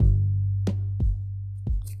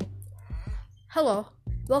Hello,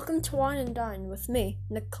 welcome to Wine and Dine with me,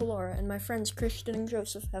 Nick Calora, and my friends Christian and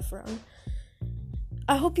Joseph Heffron.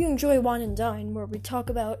 I hope you enjoy Wine and Dine, where we talk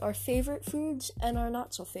about our favorite foods and our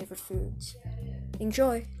not-so-favorite foods.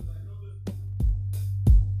 Enjoy!